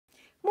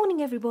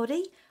Morning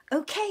everybody.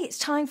 Okay, it's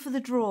time for the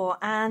draw,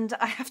 and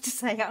I have to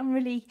say I'm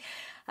really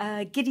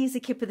giddy as a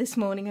kipper this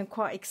morning and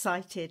quite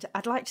excited.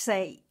 I'd like to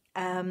say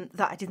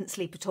that I didn't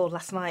sleep at all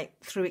last night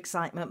through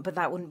excitement, but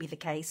that wouldn't be the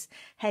case.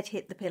 Head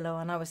hit the pillow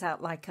and I was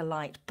out like a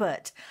light,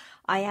 but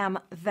I am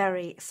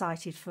very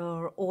excited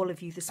for all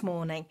of you this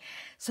morning.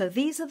 So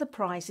these are the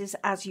prizes.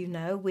 As you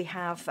know, we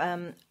have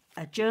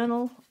a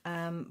journal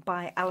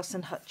by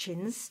Alison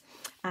Hutchins,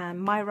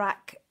 and my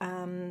rack,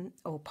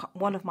 or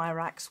one of my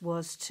racks,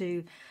 was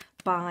to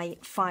buy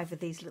 5 of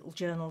these little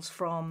journals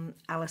from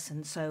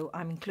Alison, so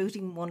I'm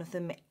including one of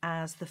them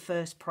as the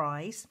first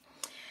prize.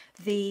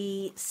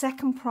 The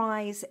second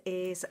prize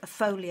is a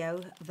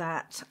folio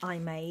that I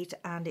made,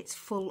 and it's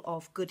full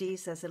of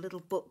goodies. There's a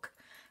little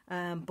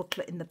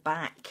booklet in the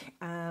back,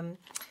 and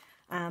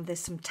there's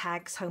some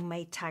tags,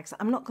 homemade tags.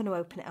 I'm not going to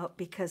open it up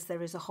because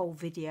there is a whole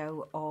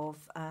video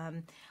of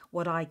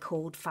what I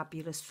called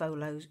fabulous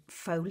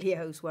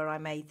folios where I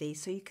made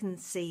these, so you can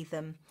see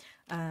them,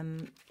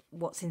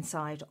 what's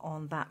inside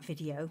on that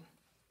video.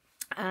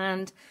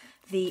 And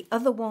the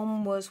other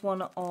one was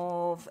one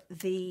of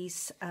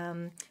these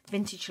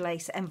vintage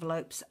lace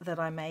envelopes that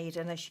I made,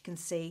 and as you can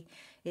see,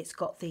 it's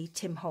got the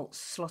Tim Holtz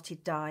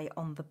slotted die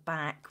on the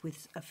back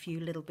with a few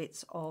little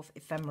bits of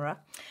ephemera.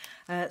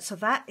 So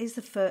that is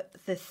the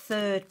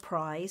third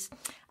prize.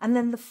 And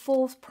then the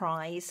fourth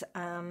prize,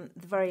 the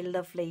very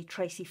lovely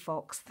Tracie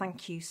Fox,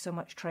 thank you so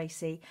much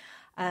Tracie,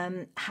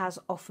 has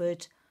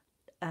offered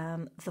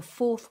the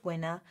fourth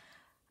winner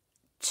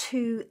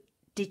 2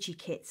 digi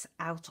kits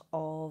out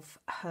of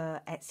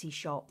her Etsy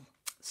shop.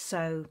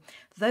 So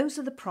those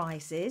are the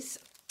prizes,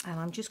 and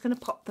I'm just going to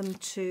pop them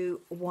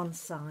to one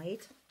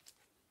side.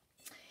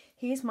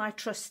 Here's my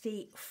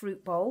trusty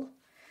fruit bowl,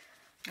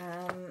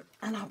 and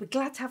I'll be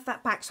glad to have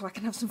that back so I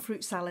can have some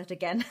fruit salad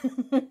again.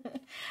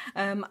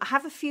 I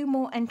have a few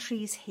more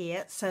entries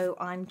here, so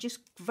I'm just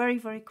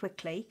very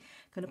quickly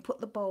going to put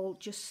the bowl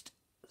just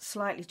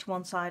slightly to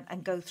one side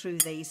and go through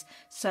these.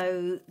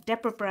 So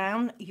Deborah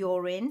Brown,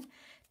 you're in.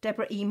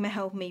 Deborah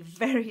emailed me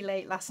very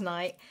late last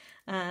night,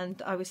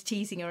 and I was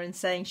teasing her and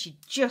saying she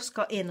just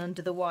got in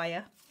under the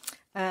wire.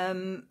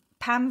 Pam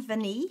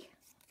Vanee,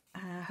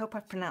 I hope I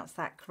pronounced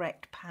that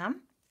correct,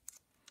 Pam.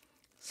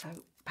 So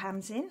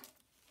Pam's in.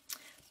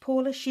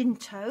 Paula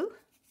Shinto.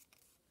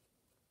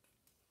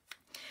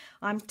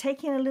 I'm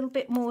taking a little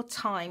bit more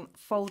time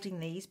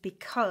folding these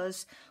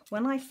because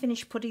when I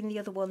finished putting the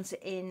other ones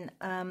in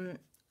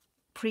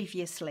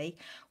previously,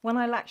 when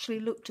I actually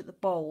looked at the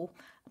bowl,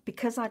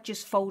 because I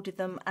just folded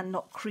them and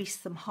not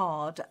creased them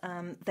hard,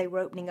 they were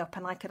opening up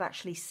and I could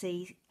actually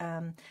see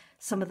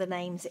some of the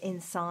names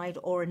inside,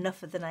 or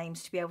enough of the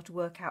names to be able to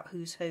work out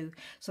who's who.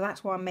 So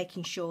that's why I'm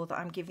making sure that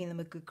I'm giving them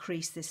a good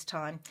crease this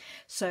time.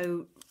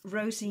 So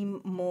Rosie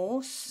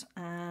Morse,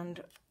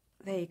 and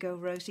there you go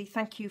Rosie,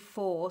 thank you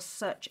for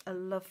such a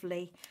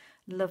lovely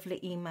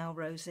email,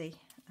 Rosie.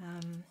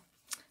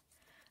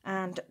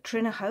 And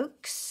Trina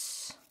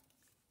Hoax,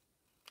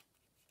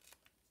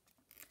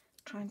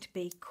 trying to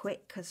be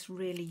quick because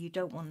really you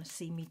don't want to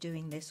see me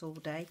doing this all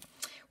day.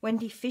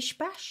 Wendy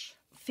Fishback,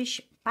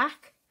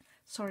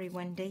 sorry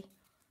Wendy,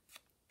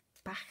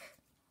 back,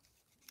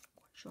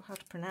 not sure how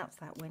to pronounce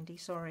that, Wendy,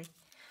 sorry.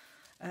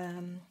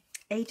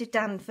 Ada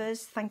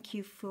Danvers, thank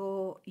you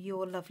for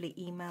your lovely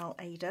email,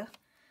 Ada,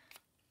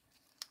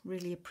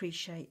 really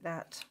appreciate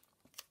that.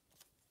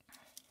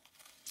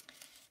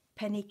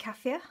 Penny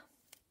Kaffir,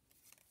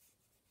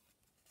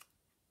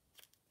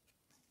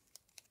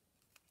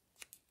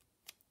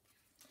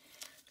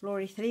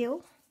 Laurie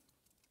Thiel.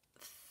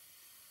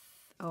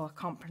 Oh,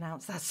 I can't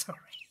pronounce that, sorry.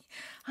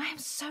 I am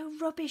so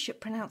rubbish at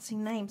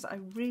pronouncing names, I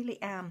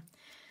really am.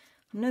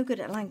 I'm no good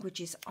at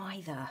languages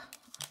either,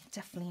 I'm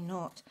definitely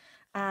not.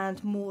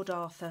 And Maud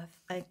Arthur,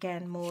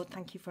 again Maud,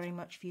 thank you very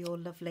much for your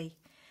lovely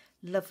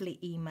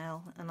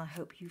email, and I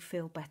hope you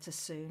feel better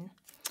soon.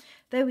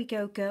 There we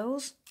go,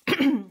 girls.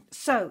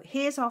 So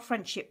here's our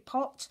friendship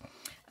pot,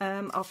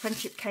 our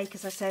friendship cake,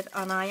 as I said,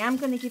 and I am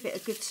going to give it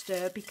a good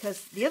stir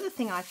because the other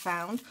thing I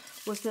found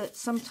was that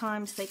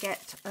sometimes they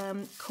get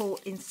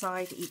caught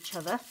inside each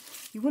other.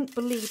 You wouldn't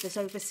believe there's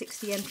over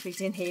 60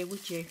 entries in here,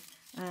 would you?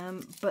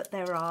 But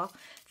there are.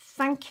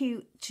 Thank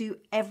you to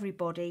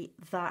everybody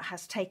that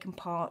has taken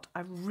part.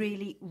 I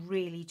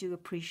really do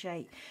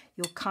appreciate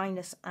your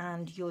kindness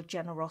and your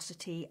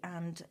generosity,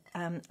 and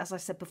as I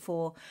said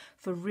before,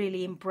 for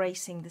really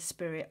embracing the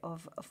spirit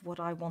of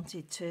what I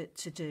wanted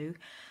to do.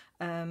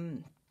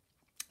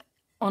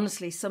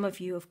 Honestly, some of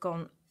you have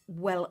gone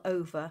well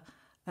over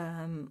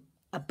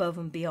above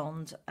and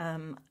beyond,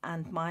 and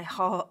my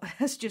heart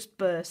has just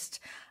burst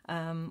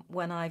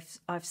when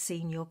I've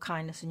seen your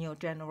kindness and your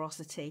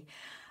generosity.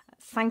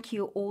 Thank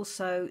you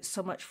also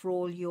so much for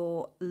all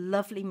your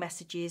lovely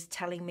messages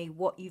telling me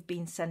what you've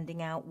been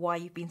sending out, why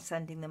you've been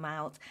sending them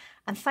out.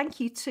 And thank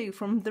you too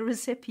from the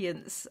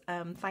recipients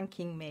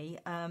thanking me.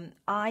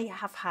 I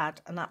have had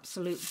an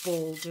absolute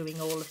ball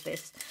doing all of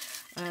this.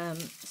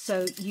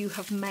 So you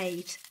have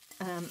made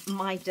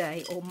my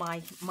day, or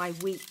my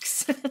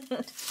weeks.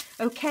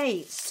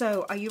 Okay,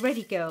 so are you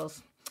ready,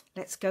 girls?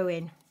 Let's go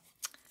in.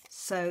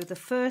 So the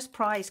first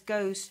prize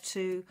goes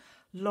to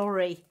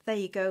Laurie. There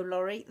you go,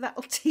 Laurie.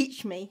 That'll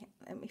teach me.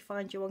 Let me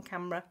find you on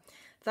camera.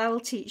 That'll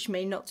teach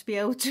me not to be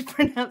able to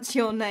pronounce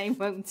your name,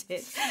 won't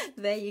it?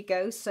 There you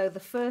go. So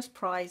the first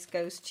prize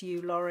goes to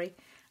you, Laurie,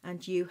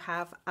 and you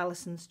have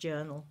Alison's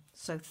journal.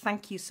 So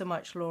thank you so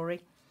much,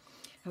 Laurie.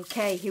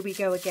 Okay, here we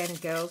go again,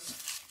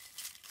 girls.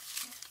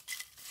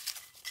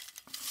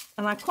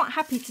 And I'm quite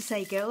happy to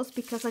say girls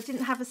because I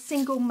didn't have a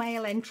single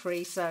male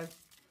entry. So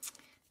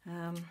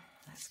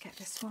let's get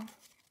this one.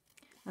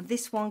 And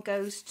this one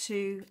goes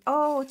to,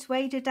 oh, to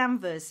Ada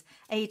Danvers.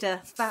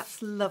 Ada,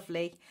 that's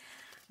lovely.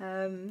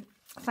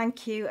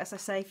 Thank you, as I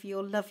say, for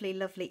your lovely,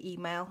 lovely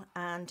email.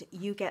 And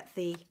you get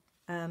the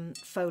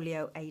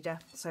folio, Ada.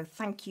 So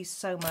thank you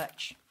so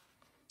much.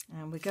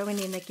 And we're going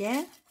in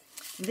again.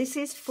 This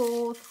is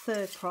for the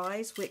third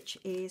prize, which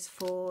is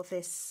for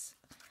this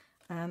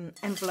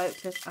envelope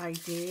that I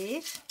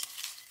did.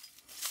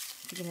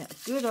 Giving it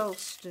a good old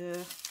stir.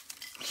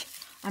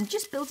 I'm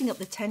just building up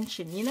the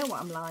tension. You know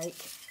what I'm like.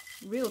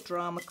 Real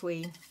drama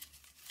queen.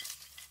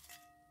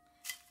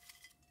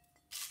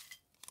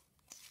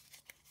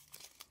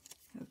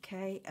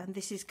 Okay, and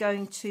this is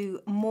going to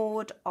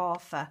Maud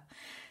Arthur.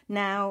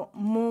 Now,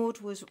 Maud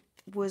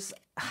was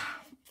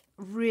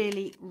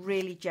really,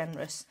 really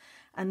generous.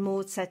 And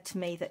Maud said to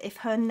me that if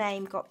her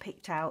name got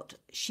picked out,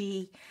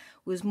 she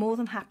was more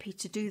than happy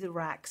to do the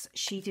racks.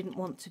 She didn't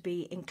want to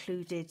be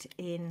included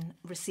in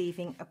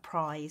receiving a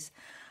prize.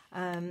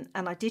 And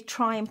I did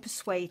try and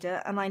persuade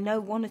her, and I know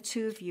one or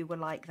two of you were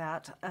like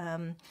that.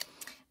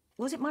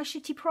 Was it my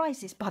shitty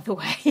prizes, by the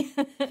way?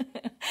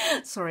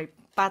 Sorry,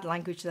 bad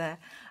language there.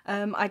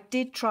 I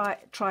did try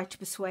to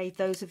persuade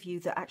those of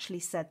you that actually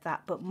said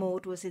that, but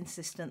Maud was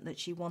insistent that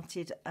she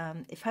wanted,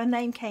 if her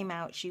name came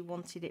out, she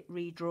wanted it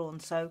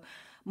redrawn. So,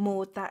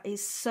 Maud, that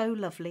is so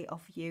lovely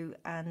of you,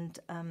 and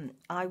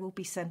I will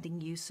be sending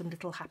you some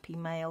little happy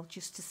mail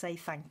just to say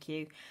thank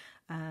you.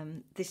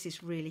 This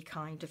is really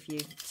kind of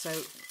you. So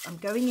I'm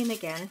going in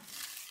again.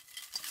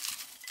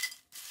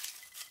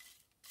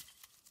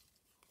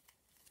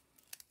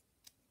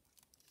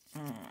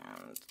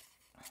 And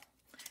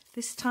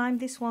this time,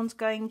 this one's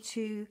going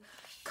to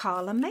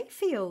Carla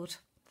Mayfield.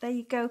 There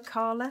you go,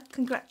 Carla.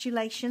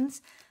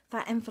 Congratulations.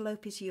 That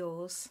envelope is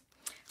yours.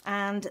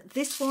 And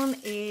this one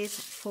is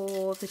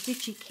for the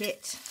digi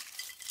kit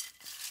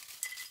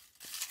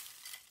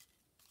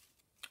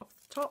off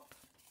the top.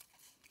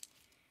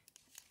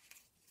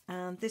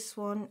 And this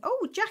one,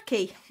 oh,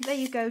 Jacqui. There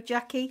you go,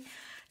 Jacqui.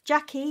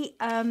 Jacqui,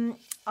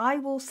 I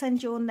will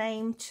send your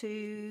name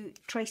to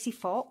Tracie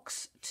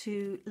Fox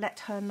to let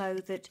her know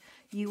that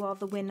you are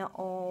the winner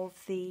of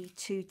the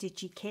 2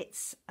 digi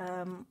kits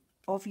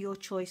of your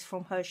choice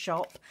from her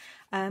shop.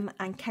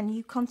 And can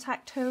you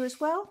contact her as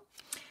well?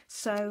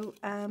 So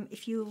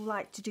if you would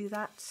like to do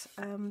that,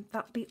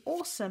 that'd be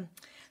awesome.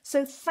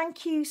 So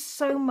thank you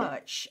so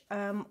much,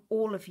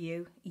 all of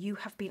you. You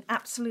have been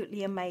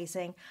absolutely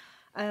amazing.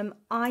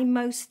 I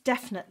most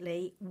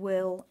definitely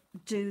will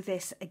do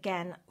this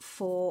again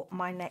for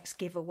my next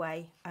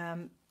giveaway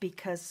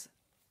because,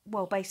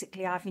 well,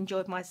 basically I've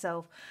enjoyed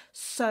myself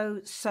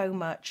so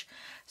much.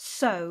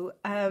 So,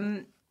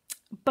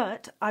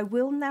 but I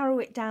will narrow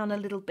it down a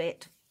little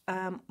bit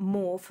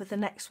more for the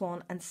next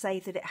one and say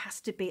that it has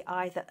to be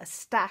either a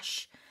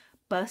stash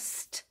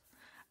bust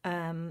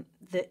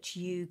that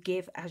you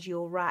give as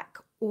your rack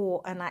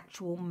or an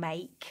actual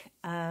make,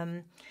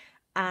 and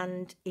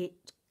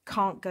it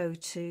can't go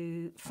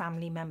to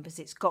family members.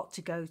 It's got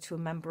to go to a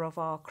member of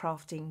our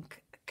crafting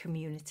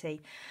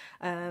community.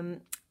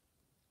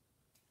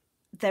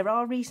 There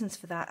are reasons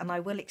for that, and I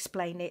will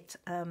explain it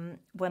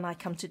when I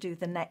come to do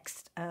the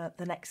next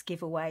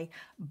giveaway.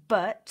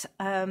 But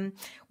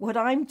what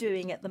I'm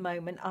doing at the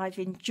moment, I've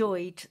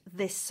enjoyed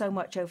this so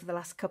much over the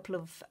last couple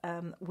of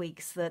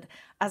weeks that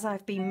as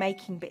I've been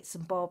making bits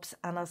and bobs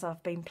and as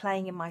I've been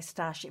playing in my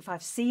stash, if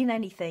I've seen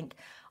anything,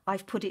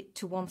 I've put it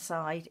to one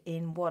side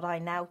in what I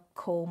now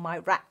call my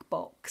rack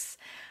box,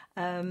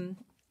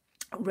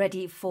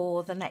 ready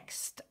for the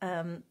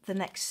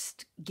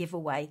next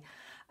giveaway.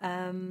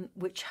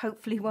 Which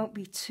hopefully won't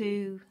be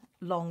too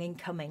long in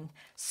coming.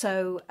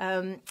 So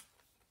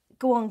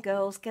go on,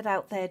 girls, get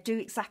out there, do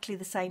exactly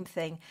the same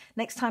thing.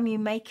 Next time you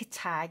make a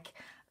tag,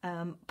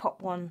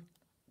 pop one,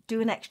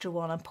 do an extra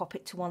one and pop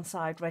it to one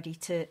side ready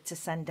to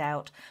send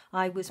out.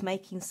 I was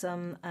making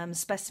some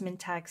specimen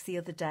tags the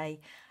other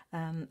day,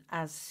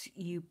 as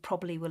you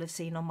probably will have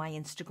seen on my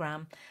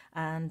Instagram,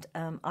 and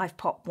I've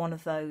popped one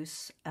of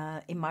those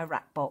in my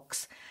rack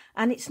box,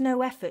 and it's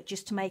no effort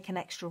just to make an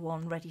extra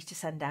one ready to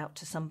send out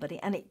to somebody,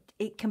 and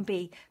it can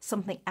be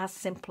something as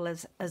simple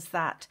as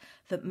that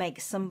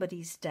makes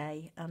somebody's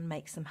day and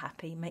makes them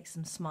happy, makes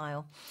them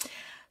smile.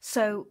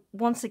 So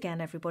once again,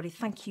 everybody,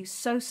 thank you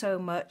so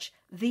much.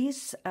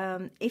 These,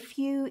 if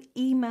you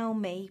email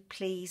me,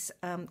 please,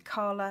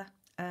 Carla,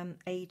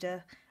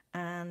 Ada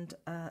and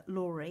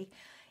Laurie,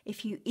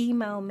 if you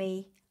email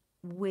me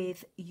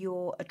with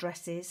your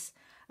addresses,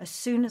 as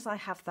soon as I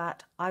have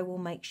that, I will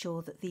make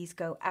sure that these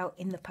go out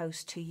in the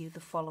post to you the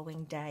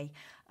following day.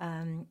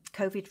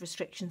 COVID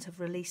restrictions have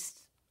released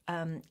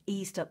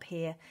eased up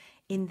here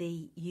in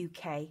the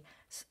UK,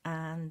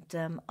 and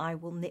I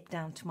will nip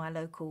down to my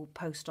local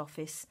post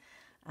office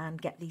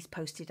and get these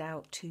posted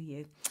out to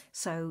you.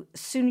 So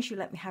as soon as you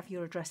let me have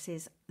your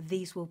addresses,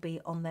 these will be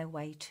on their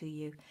way to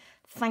you.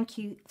 Thank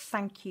you,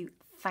 thank you,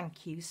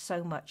 thank you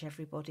so much,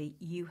 everybody.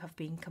 You have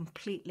been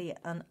completely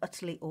and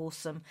utterly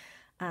awesome.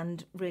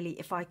 And really,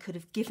 if I could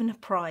have given a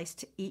prize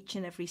to each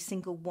and every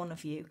single one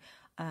of you,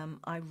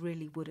 I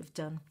really would have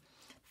done.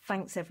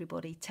 Thanks,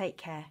 everybody. Take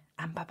care,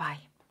 and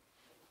bye-bye.